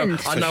forward and go,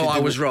 I know I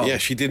was wrong. Yeah,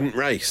 she didn't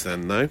race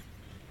then, no?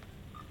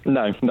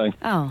 No.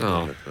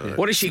 Oh.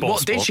 What did she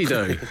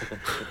do?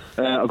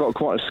 I got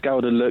quite a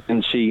scalded look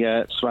and she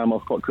swam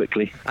off quite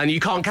quickly. And you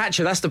can't catch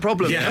her, that's the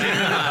problem.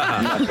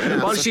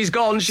 Yeah. Once she's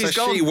gone, she's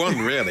gone. She won,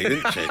 really,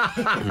 didn't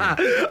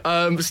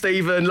she?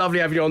 Stephen, lovely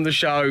having you on the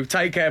show.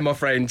 Take care, my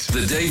friend.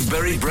 The Dave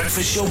Berry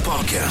Breakfast Show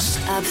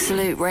Podcast.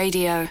 Absolute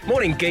Radio.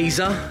 Morning,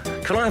 geezer.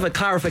 Can I have a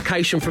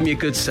clarification from your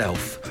good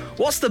self?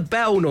 What's the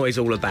bell noise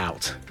all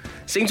about?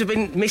 Seemed to have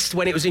been missed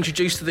when it was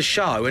introduced to the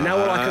show, and now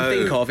all I can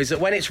think of is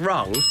that when it's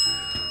rung,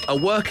 a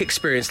work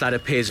experience lad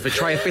appears with a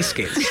tray of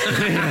biscuits.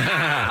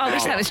 I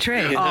wish that was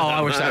true.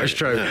 I wish that was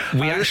true.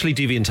 We actually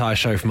do the entire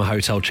show from a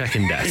hotel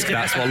check-in desk.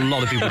 That's what a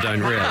lot of people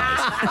don't realise.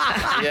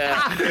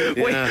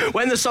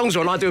 When the songs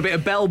are on, I do a bit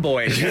of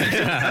bellboying.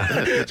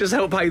 Just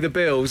help pay the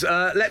bills.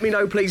 Let me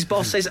know, please,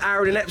 boss, says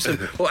Aaron in Epsom.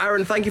 Well,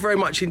 Aaron, thank you very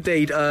much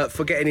indeed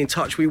for getting in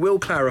touch. We will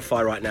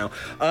clarify right now.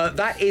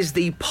 That is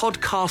the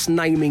podcast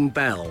naming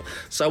bell.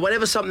 So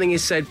whenever something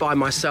is said by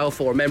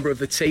myself or a member of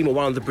the team or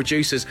one of the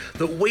producers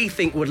that we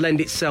think would lend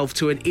itself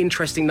to an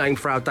interesting name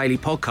for our daily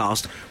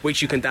podcast,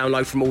 which you can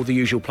download from all the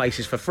usual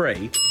places for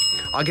free,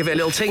 I give it a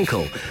little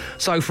tinkle.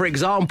 So, for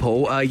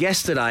example,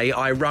 yesterday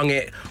I rung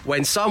it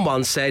when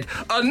someone said,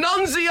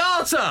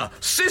 Annunziata,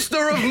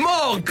 sister of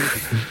Mog.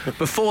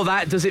 Before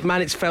that, does it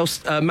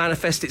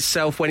manifest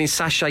itself when in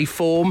sachet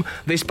form?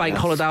 This bank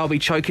holiday I'll be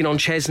choking on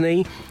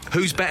Chesney.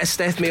 Who's better,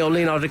 Steph, me or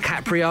Leonardo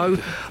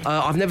DiCaprio?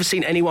 I've never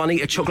seen anyone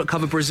eat a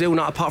chocolate-covered Brazil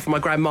nut apart from my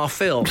grandma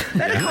Phil.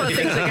 They're the kind of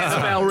things that get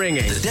the bell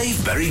ringing. The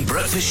Dave Berry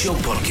Breakfast Show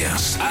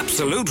Podcast.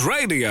 Absolute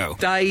Radio.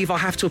 Dave, I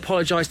have to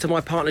apologise to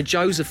my partner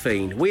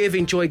Josephine. We have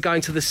enjoyed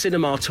going to the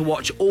cinema to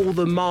watch all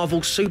the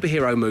Marvel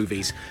superhero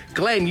movies.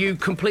 Glenn, you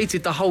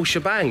completed the whole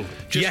shebang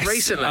just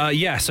recently.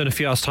 Yes, so in a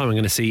few hours' time I'm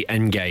going to see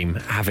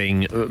Endgame,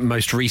 having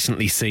most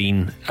recently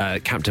seen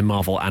Captain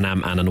Marvel and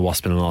Ant-Man and the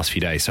Wasp in the last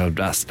few days. So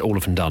that's all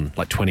of them done,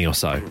 like 20 or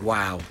so.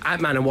 Wow.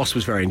 Ant-Man and Wasp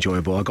was very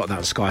enjoyable. I got that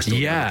on Sky Store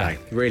the other day.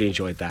 Really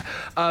enjoyed that.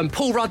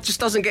 Paul Rudd just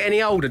doesn't get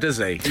any older, does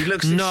he? He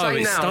looks insane now. No,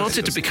 it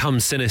started to become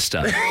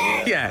sinister.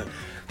 Yeah.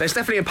 There's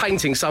definitely a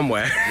painting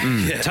somewhere.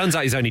 Turns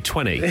out he's only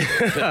 20.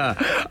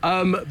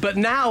 But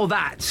now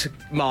that,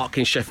 Mark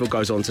in Sheffield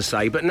goes on to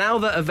say, but now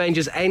that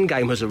Avengers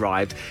Endgame has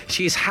arrived,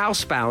 she is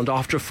housebound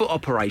after a foot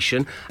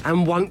operation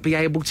and won't be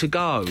able to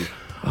go.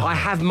 I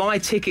have my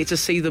ticket to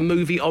see the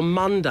movie on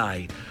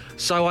Monday.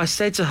 So I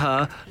said to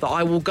her that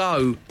I will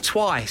go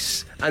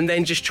twice and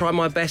then just try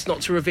my best not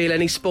to reveal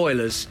any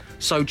spoilers.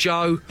 So,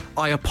 Joe,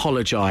 I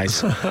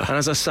apologise. And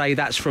as I say,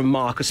 that's from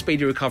Mark. A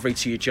speedy recovery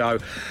to you, Joe.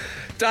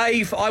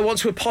 Dave, I want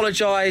to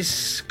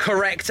apologise,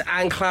 correct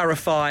and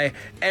clarify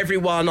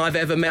everyone I've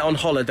ever met on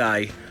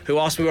holiday who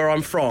asked me where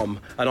I'm from,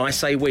 and I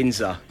say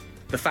Windsor.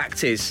 The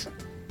fact is,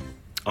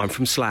 I'm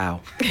from Slough.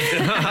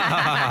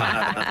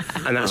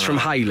 And that's from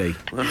Hayley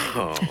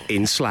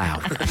in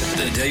Slough.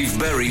 The Dave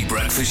Berry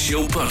Breakfast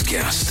Show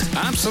Podcast.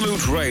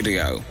 Absolute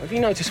Radio. Have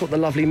you noticed what the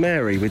lovely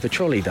Mary with the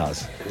trolley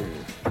does?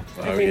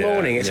 Every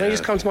morning, it's only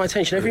just come to my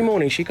attention, every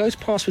morning she goes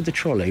past with the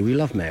trolley, we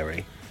love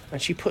Mary,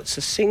 and she puts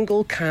a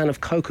single can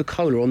of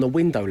Coca-Cola on the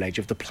window ledge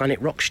of the Planet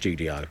Rock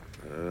studio.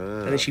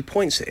 And then she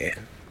points at it,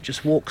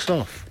 just walks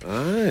off.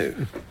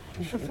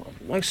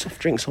 No soft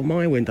drinks on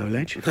my window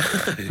ledge.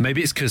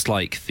 Maybe it's because,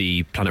 like,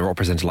 the Planet Rock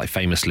presenter, like,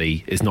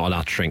 famously is not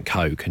allowed to drink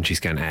Coke, and she's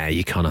going,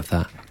 you can't have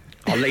that.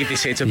 I'll leave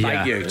this here to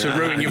bait you, to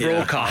ruin your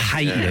broadcast.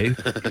 I hate you.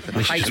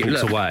 And she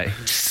just walks away.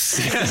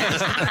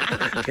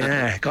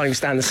 Yeah, can't even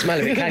stand the smell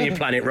of it, can you,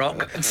 Planet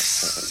Rock?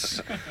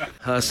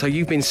 So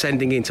you've been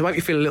sending in, to make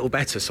me feel a little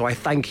better, so I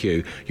thank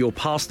you, your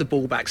pass the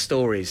ball back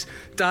stories.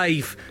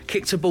 Dave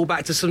kicked a ball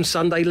back to some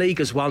Sunday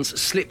leaguers once,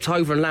 slipped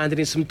over and landed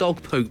in some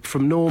dog poop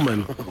from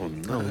Norman. Oh,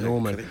 no.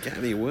 Norman. Could it get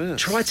any worse?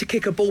 Tried to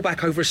kick a ball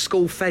back over a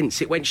school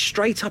fence. It went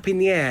straight up in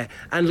the air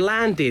and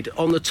landed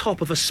on the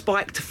top of a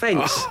spiked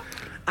fence.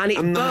 And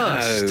it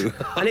burst,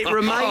 and it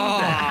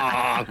remained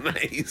there.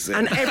 Amazing.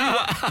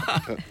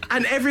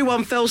 And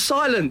everyone fell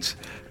silent,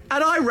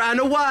 and I ran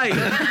away.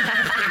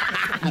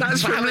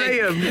 That's from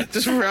Liam.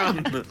 Just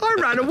run. I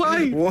ran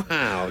away.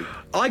 Wow.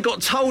 I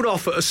got told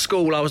off at a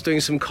school I was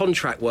doing some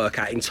contract work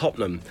at in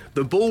Tottenham.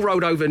 The ball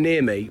rolled over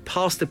near me,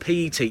 past the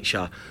PE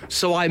teacher,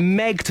 so I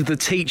megged the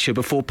teacher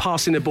before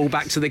passing the ball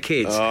back to the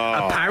kids.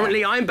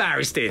 Apparently I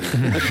embarrassed him.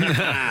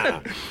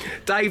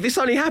 Dave, this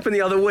only happened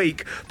the other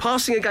week.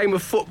 Passing a game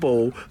of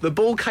football, the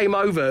ball came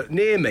over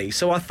near me,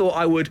 so I thought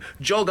I would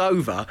jog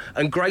over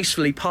and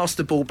gracefully pass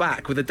the ball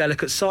back with a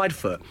delicate side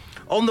foot.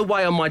 On the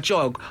way on my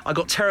jog, I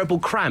got terrible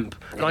cramp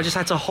and I just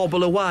had to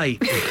hobble away.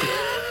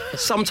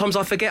 Sometimes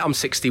I forget I'm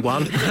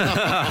 61.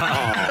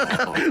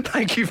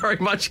 Thank you very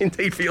much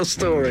indeed for your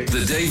story.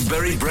 The Dave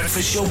Berry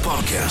Breakfast Show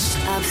Podcast.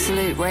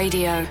 Absolute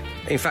Radio.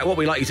 In fact, what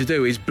we like you to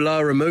do is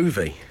blur a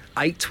movie.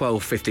 8,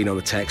 12, 15 on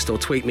the text, or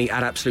tweet me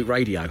at Absolute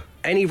Radio.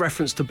 Any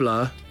reference to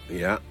Blur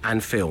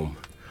and film.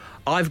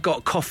 I've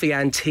got Coffee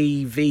and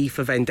TV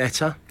for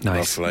Vendetta.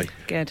 Nice. Lovely.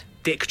 Good.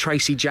 Dick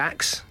Tracy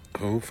Jacks.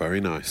 Oh, very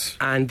nice.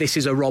 And This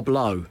Is a Rob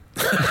Lowe.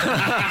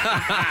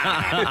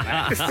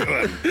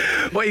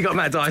 What you got,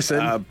 Matt Dyson?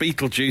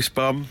 Beetlejuice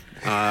Bum.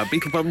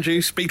 Beetlebum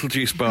Juice,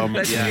 Beetlejuice Bum.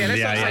 Definitely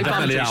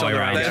that way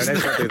around.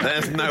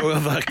 There's no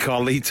other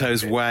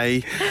Carlito's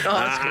Way.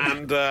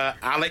 And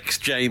Alex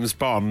James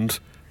Bond,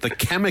 The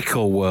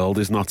Chemical World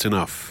is Not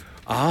Enough.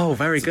 Oh,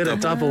 very good. A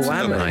double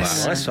whammy.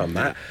 Nice one,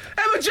 Matt.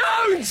 Emma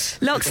Jones!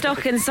 Lock,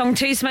 Stock and Song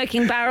 2,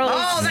 Smoking Barrels.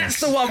 Oh, that's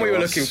the one we were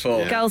looking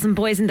for. Yeah. Girls and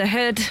Boys in the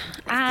Hood.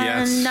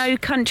 And No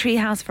Country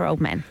House for Old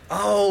Men.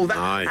 Oh, that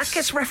Nice.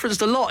 gets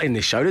referenced a lot in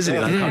this show, doesn't it?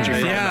 That country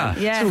film. Yeah.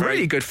 Yeah. It's a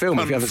really good film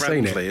if you haven't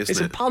seen it. Isn't It's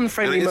a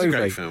pun-friendly And movie. It's a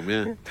great film,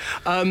 yeah.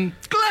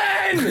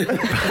 Glenn!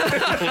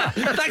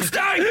 Thanks,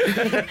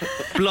 Dave!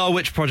 Blair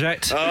Witch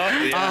Project. Oh,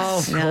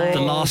 yes. The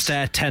Last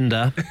Air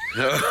Tender.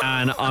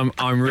 And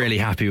I'm really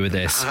happy with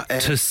this.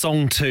 To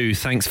Song 2,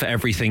 Thanks for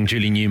Everything,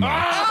 Julie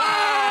Newmar.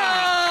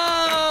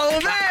 Oh,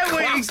 there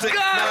we Classic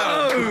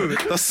go! film.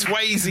 The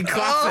Swayze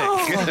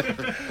classic.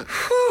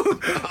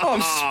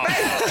 I'm spent.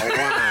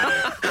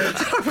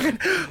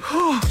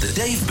 The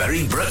Dave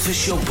Berry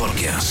Breakfast Show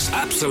Podcast.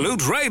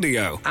 Absolute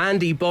Radio.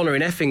 Andy Bonner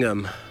in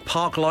Effingham.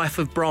 Park Life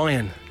of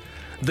Brian.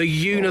 The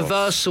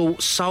Universal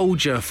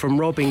Soldier from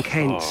Robin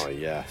Kent. Oh,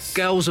 yes.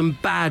 Girls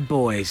and Bad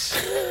Boys.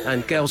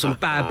 And Girls and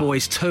Bad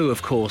Boys 2,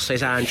 of course,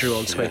 says Andrew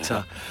on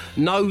Twitter.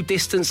 No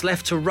Distance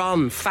Left to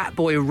Run, Fat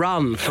Boy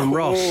Run from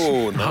Ross.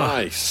 Oh,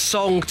 nice.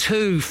 Song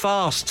 2,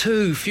 Fast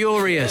 2,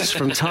 Furious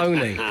from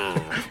Tony.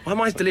 Why am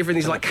I delivering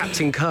these like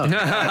Captain Kirk?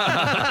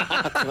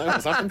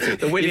 What's happened to you?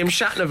 The William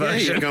Shatner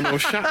version. Yeah, you've gone all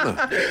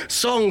Shatner.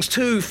 Songs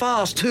 2,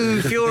 Fast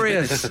 2,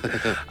 Furious.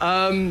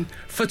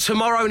 For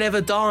Tomorrow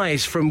Never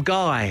Dies from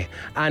Guy.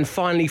 And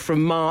finally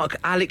from Mark,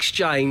 Alex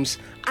James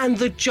and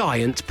the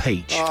Giant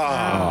Peach.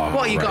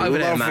 What you got over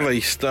there, Matt? Lovely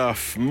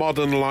stuff.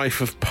 Modern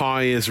Life of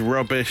Pi is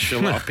rubbish. A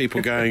lot of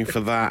people going for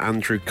that.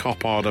 Andrew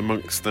Coppard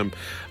amongst them.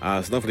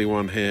 There's a lovely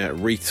one here.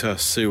 Rita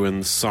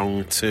Suan's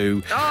Song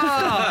 2.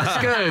 Oh, that's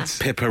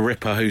good. Pippa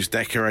Ripper, who's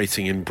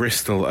decorating in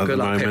Bristol at Good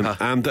the luck, moment.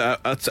 Pippa. And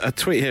a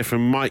tweet here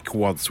from Mike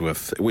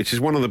Wadsworth, which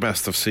is one of the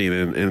best I've seen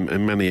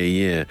in many a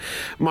year.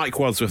 Mike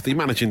Wadsworth, the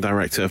managing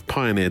director of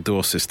Pioneer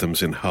Door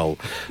Systems in Hull,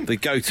 the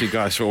go-to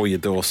guys for all your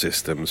door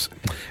systems.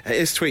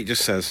 His tweet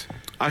just says,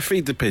 I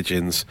feed the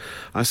pigeons.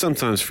 I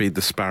sometimes feed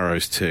the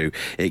sparrows too.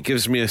 It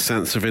gives me a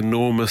sense of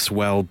enormous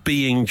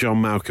well-being,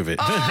 John Malkovich.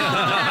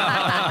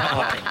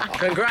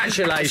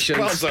 Congratulations.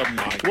 Well done,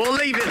 Mike. We'll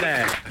leave it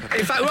there.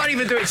 In fact, we won't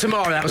even do it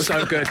tomorrow. That was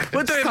so good.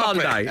 We'll do it Stop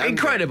Monday. it.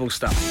 Incredible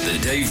stuff. The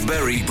Dave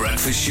Berry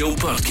Breakfast Show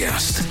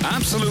Podcast.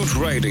 Absolute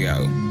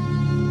Radio.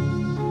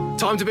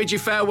 Time to bid you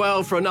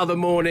farewell for another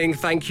morning.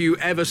 Thank you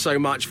ever so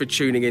much for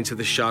tuning into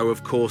the show.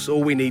 Of course,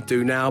 all we need to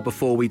do now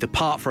before we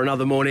depart for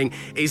another morning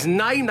is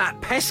name that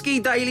pesky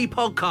daily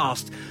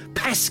podcast.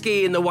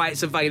 Pesky in the way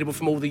it's available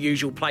from all the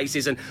usual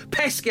places, and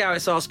pesky how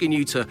it's asking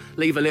you to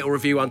leave a little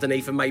review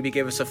underneath and maybe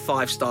give us a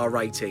 5-star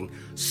rating.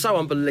 So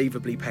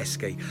unbelievably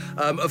pesky.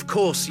 Of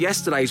course,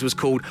 yesterday's was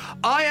called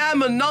I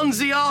Am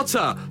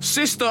Annunziata,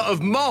 Sister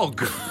of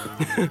Mog.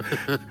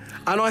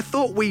 And I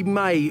thought we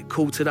may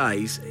call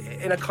today's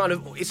in a kind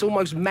of, it's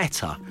almost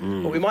meta,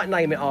 but we might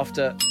name it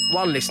after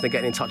one listener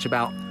getting in touch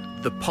about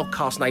the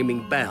podcast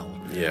naming Bell.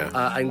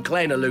 Yeah. And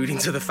Glenn alluding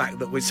to the fact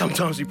that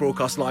sometimes we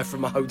broadcast live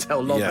from a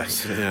hotel lobby.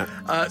 Yes,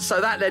 yeah. So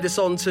that led us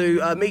on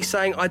to me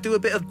saying I do a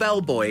bit of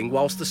bellboying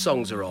whilst the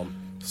songs are on.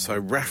 So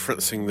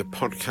referencing the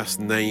podcast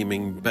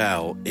naming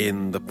Bell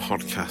in the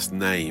podcast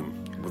name.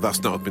 Well,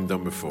 that's not been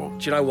done before.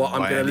 Do you know what?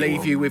 I'm By going to anyone.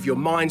 leave you with your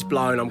minds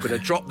blown. I'm going to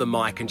drop the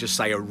mic and just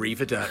say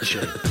arrivederci.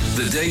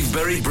 The Dave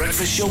Berry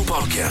Breakfast Show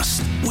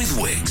Podcast with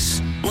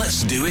Wix.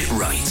 Let's do it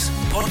right.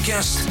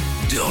 Podcast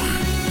done.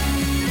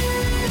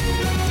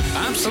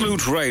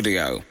 Absolute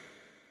Radio.